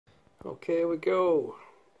Okay, here we go.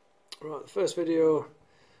 Right, the first video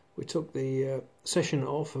we took the session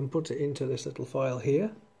off and put it into this little file here.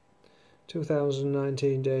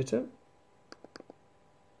 2019 data.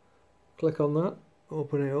 Click on that,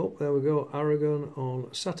 open it up, there we go, Aragon on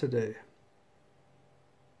Saturday.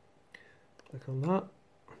 Click on that,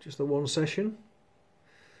 just the one session,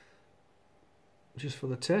 just for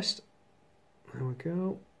the test. There we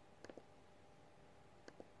go.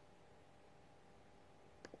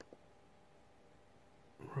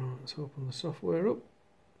 Right, let's open the software up.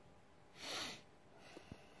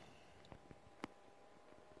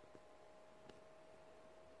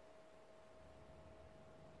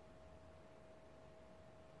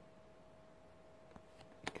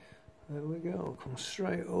 There we go, come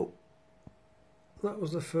straight up. That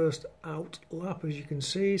was the first out lap, as you can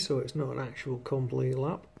see, so it's not an actual complete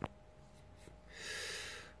lap.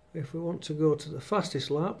 If we want to go to the fastest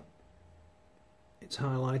lap, it's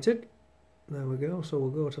highlighted. There we go, so we'll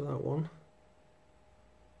go to that one.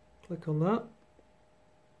 Click on that.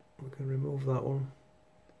 We can remove that one.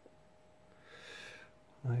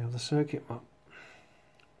 There you have the circuit map.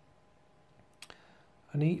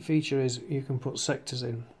 A neat feature is you can put sectors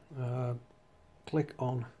in. Click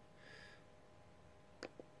on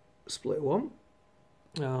split one.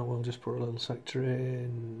 We'll just put a little sector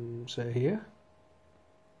in, say here.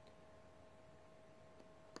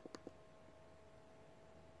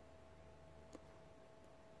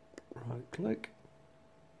 Right click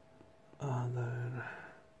and then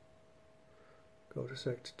go to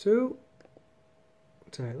sector 2,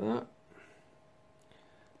 take that,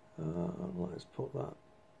 let's put that,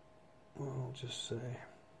 I'll just say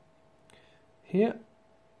here.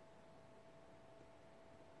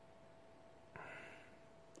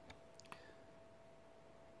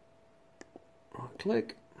 Right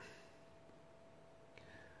click.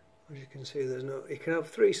 As you can see, there's no, you can have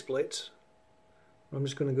 3 splits. I'm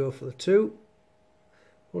just going to go for the 2.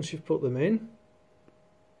 Once you've put them in,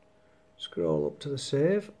 scroll up to the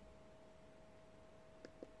save.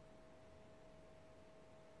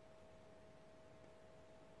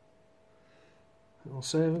 It'll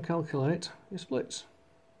save and calculate your splits.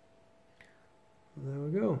 And there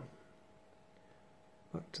we go.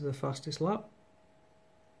 Back to the fastest lap.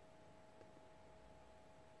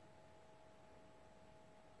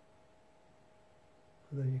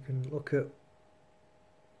 And then you can look at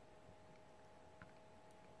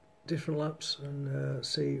different laps and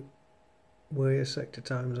see where your sector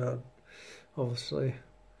times are. Obviously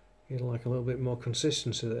you'd like a little bit more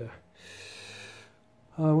consistency there.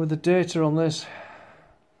 With the data on this,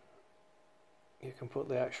 you can put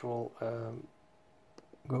the actual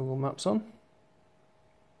Google Maps on.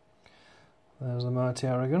 There's the mighty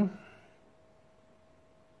Aragon.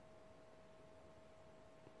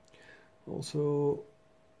 Also,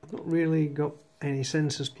 I've not really got any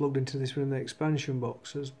sensors plugged into this from the expansion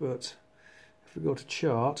boxes, but if we go to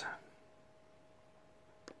chart,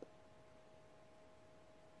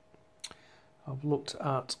 I've looked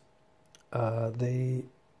at the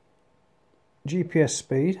GPS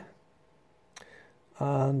speed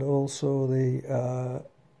and also the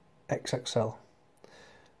XXL.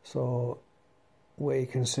 So where you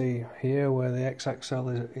can see here where the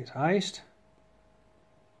XXL is highest,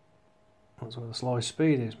 that's where the slowest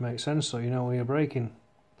speed is. Makes sense, so you know where you're braking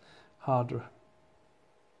harder.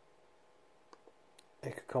 You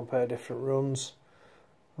can compare different runs.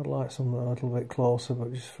 I'd like something a little bit closer,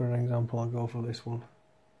 but just for an example I'll go for this one.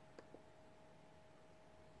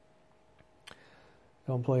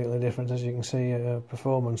 Completely different, as you can see,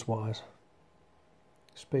 performance wise.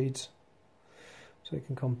 Speeds. So you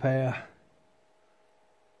can compare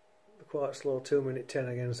the quite slow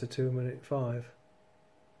 2:10 against the 2:05.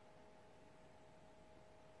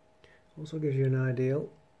 Also gives you an ideal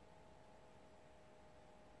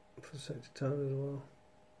for sector time as well.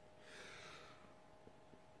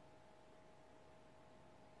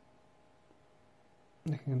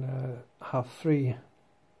 You can have 3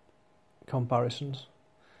 comparisons.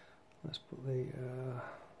 Let's put the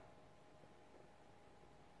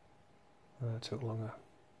took longer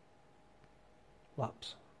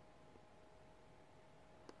laps.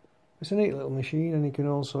 It's a neat little machine, and you can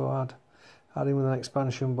also add in with an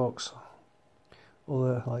expansion box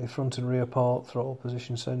other like your front and rear port, throttle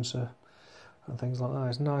position sensor and things like that.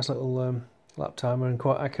 It's a nice little lap timer and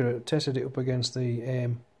quite accurate. Tested it up against the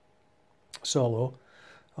AIM Solo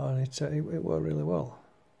and it worked really well.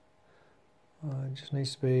 It just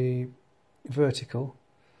needs to be vertical,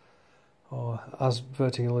 or as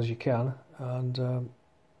vertical as you can, and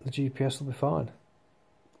the GPS will be fine.